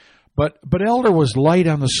 But Elder was light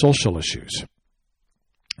on the social issues.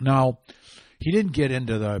 Now, he didn't get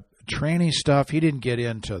into the tranny stuff. He didn't get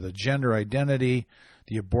into the gender identity,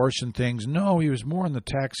 the abortion things. No, he was more on the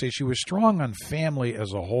taxation. He was strong on family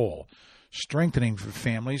as a whole, strengthening for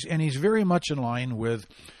families, and he's very much in line with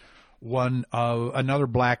another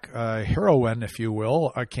black heroine, if you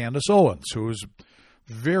will, Candace Owens, who's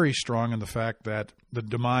very strong in the fact that the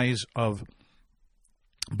demise of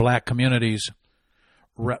black communities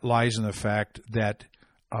lies in the fact that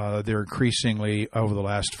they're increasingly, over the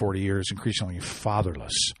last 40 years, increasingly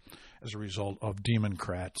fatherless as a result of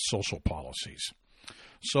Democrat social policies.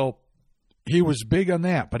 So he was big on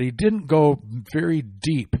that, but he didn't go very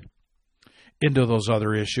deep into those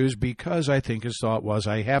other issues because I think his thought was,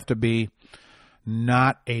 I have to be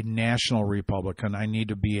not a national Republican. I need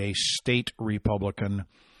to be a state Republican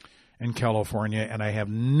in California, and I have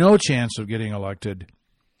no chance of getting elected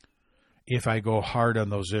if I go hard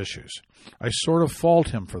on those issues. I sort of fault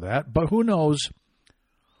him for that, but who knows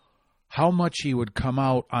how much he would come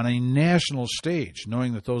out on a national stage,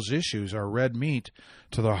 knowing that those issues are red meat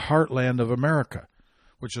to the heartland of America,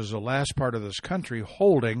 which is the last part of this country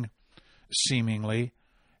holding, seemingly,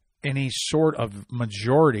 any sort of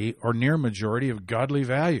majority or near majority of godly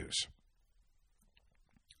values.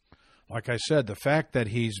 Like I said, the fact that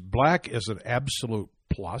he's black is an absolute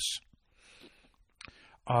plus,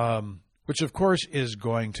 which of course is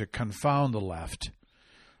going to confound the left.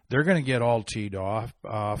 They're going to get all teed off,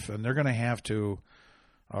 and they're going to have to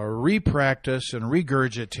re-practice and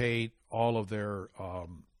regurgitate all of their,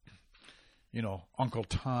 Uncle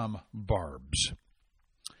Tom barbs.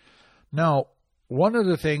 Now, one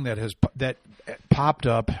other thing that popped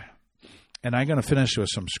up And I'm going to finish with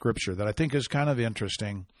some scripture that I think is kind of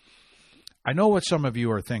interesting. I know what some of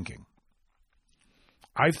you are thinking.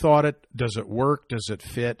 I've thought it. Does it work? Does it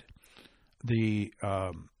fit?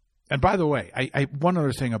 And by the way, I one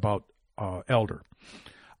other thing about Elder.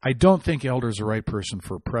 I don't think Elder's the right person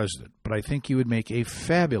for president, but I think he would make a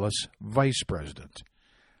fabulous vice president.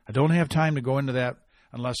 I don't have time to go into that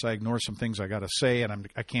unless I ignore some things I got to say, and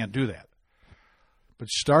I can't do that. But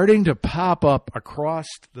starting to pop up across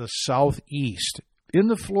the southeast in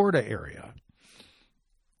the Florida area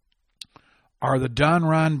are the Don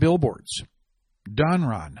Ron billboards. Don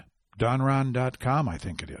Ron. DonRon.com, I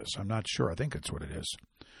think it is. I'm not sure. I think that's what it is.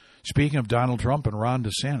 Speaking of Donald Trump and Ron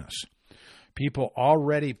DeSantis, people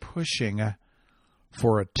already pushing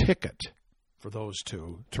for a ticket for those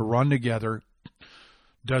two to run together.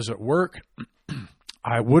 Does it work?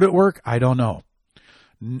 Would it work? I don't know.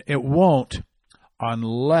 It won't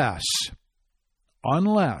unless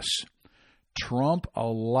Trump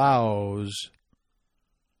allows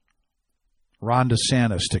Ron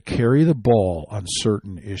DeSantis to carry the ball on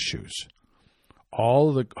certain issues.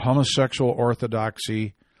 All the homosexual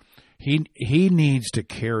orthodoxy, he needs to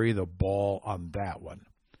carry the ball on that one.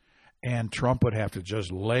 And Trump would have to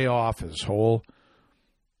just lay off his whole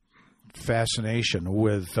fascination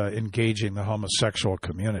with engaging the homosexual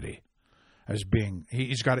community as being,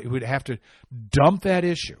 he would have to dump that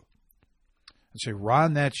issue and say,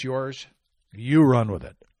 Ron, that's yours. You run with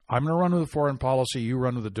it. I'm going to run with the foreign policy. You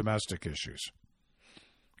run with the domestic issues.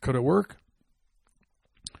 Could it work?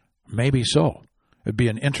 Maybe so. It'd be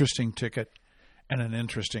an interesting ticket and an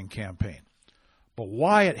interesting campaign. But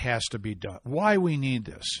why it has to be done, why we need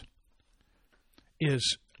this,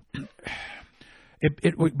 is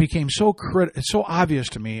it became so obvious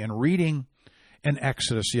to me in reading in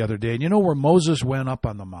Exodus the other day. And you know where Moses went up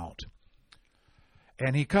on the mount?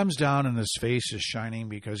 And he comes down and his face is shining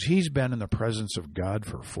because he's been in the presence of God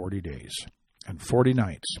for 40 days and 40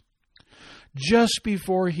 nights. Just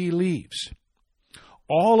before he leaves,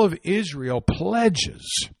 all of Israel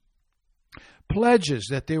pledges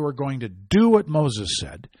that they were going to do what Moses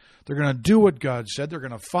said. They're going to do what God said. They're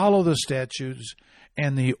going to follow the statutes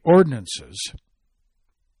and the ordinances.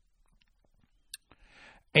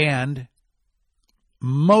 And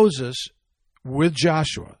Moses with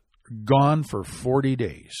Joshua gone for 40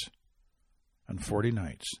 days and 40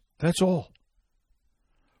 nights. That's all.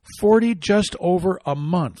 40, just over a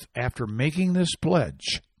month after making this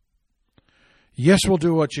pledge. Yes, we'll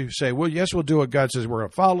do what you say. Well, yes, we'll do what God says. We're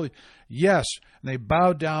going to follow. Yes. And they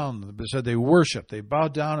bowed down. They said they worshiped. They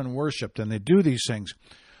bowed down and worshiped, and they do these things.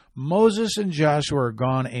 Moses and Joshua are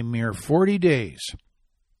gone a mere 40 days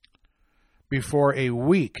before a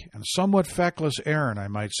weak and somewhat feckless Aaron, I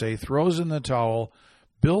might say, throws in the towel,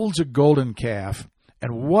 builds a golden calf.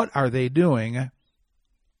 And what are they doing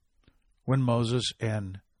when Moses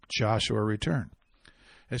and Joshua return?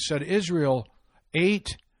 It said Israel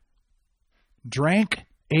drank,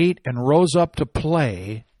 ate, and rose up to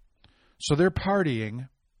play. So they're partying.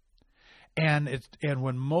 And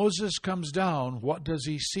when Moses comes down, what does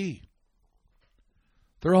he see?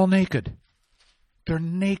 They're all naked. They're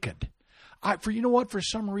naked. You know what? For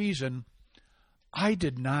some reason, I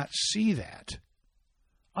did not see that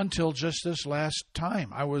until just this last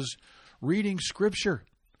time. I was reading Scripture.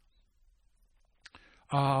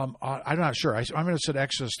 I'm not sure. I'm going to say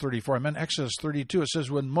Exodus 34. I meant Exodus 32. It says,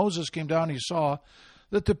 when Moses came down, he saw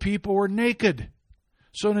that the people were naked.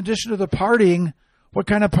 So in addition to the partying, what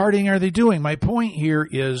kind of partying are they doing? My point here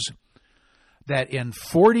is that in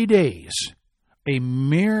 40 days, a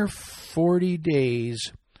mere 40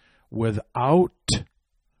 days without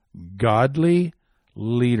godly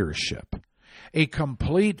leadership, a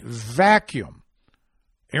complete vacuum.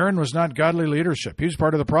 Aaron was not godly leadership. He was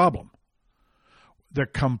part of the problem. The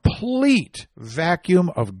complete vacuum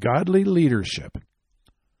of godly leadership.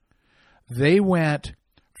 They went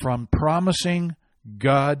from promising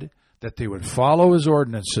God that they would follow his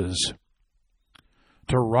ordinances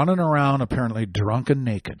to running around apparently drunk and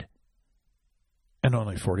naked in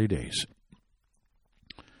only 40 days.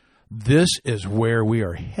 This is where we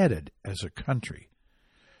are headed as a country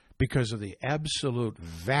because of the absolute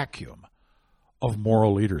vacuum of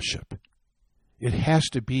moral leadership. It has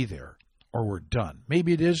to be there or we're done.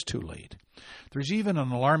 Maybe it is too late. There's even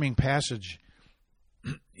an alarming passage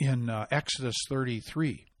in Exodus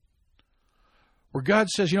 33 where God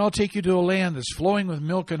says, I'll take you to a land that's flowing with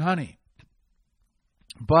milk and honey.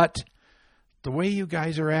 But the way you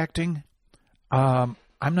guys are acting, I'm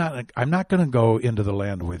not going to go into the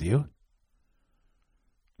land with you.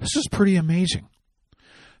 This is pretty amazing.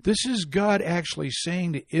 This is God actually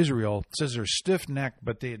saying to Israel, it says they're stiff-necked,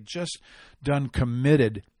 but they had just got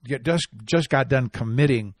done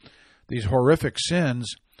committing these horrific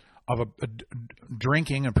sins of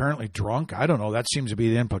drinking, apparently drunk. I don't know. That seems to be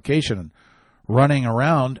the implication. Running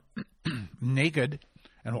around naked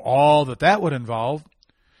and all that would involve.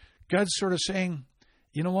 God's sort of saying,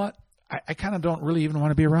 you know what? I kind of don't really even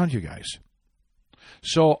want to be around you guys.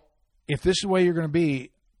 So if this is the way you're going to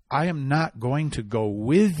be, I am not going to go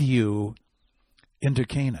with you into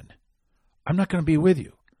Canaan. I'm not going to be with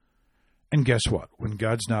you. And guess what? When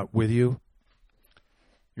God's not with you,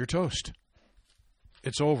 you're toast.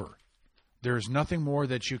 It's over. There's nothing more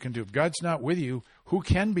that you can do. If God's not with you, who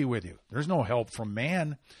can be with you? There's no help from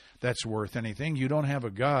man that's worth anything. You don't have a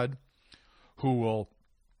God who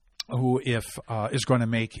is going to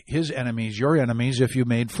make his enemies your enemies if you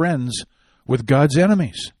made friends with God's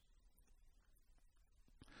enemies.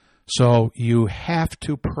 So you have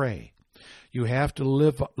to pray. You have to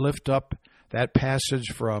lift up that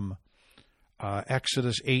passage from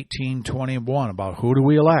Exodus 18:21 about who do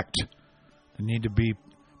we elect. There need to be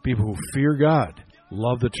people who fear God,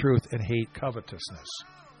 love the truth, and hate covetousness.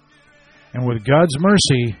 And with God's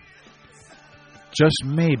mercy, just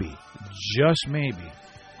maybe,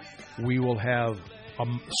 we will have a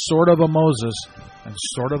sort of a Moses and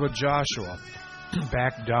sort of a Joshua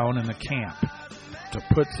back down in the camp to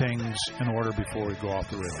put things in order before we go off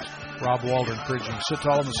the rails. Rob Walter encouraging, sit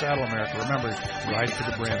tall in the saddle, America. Remember, ride for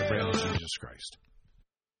the brand of Jesus Christ.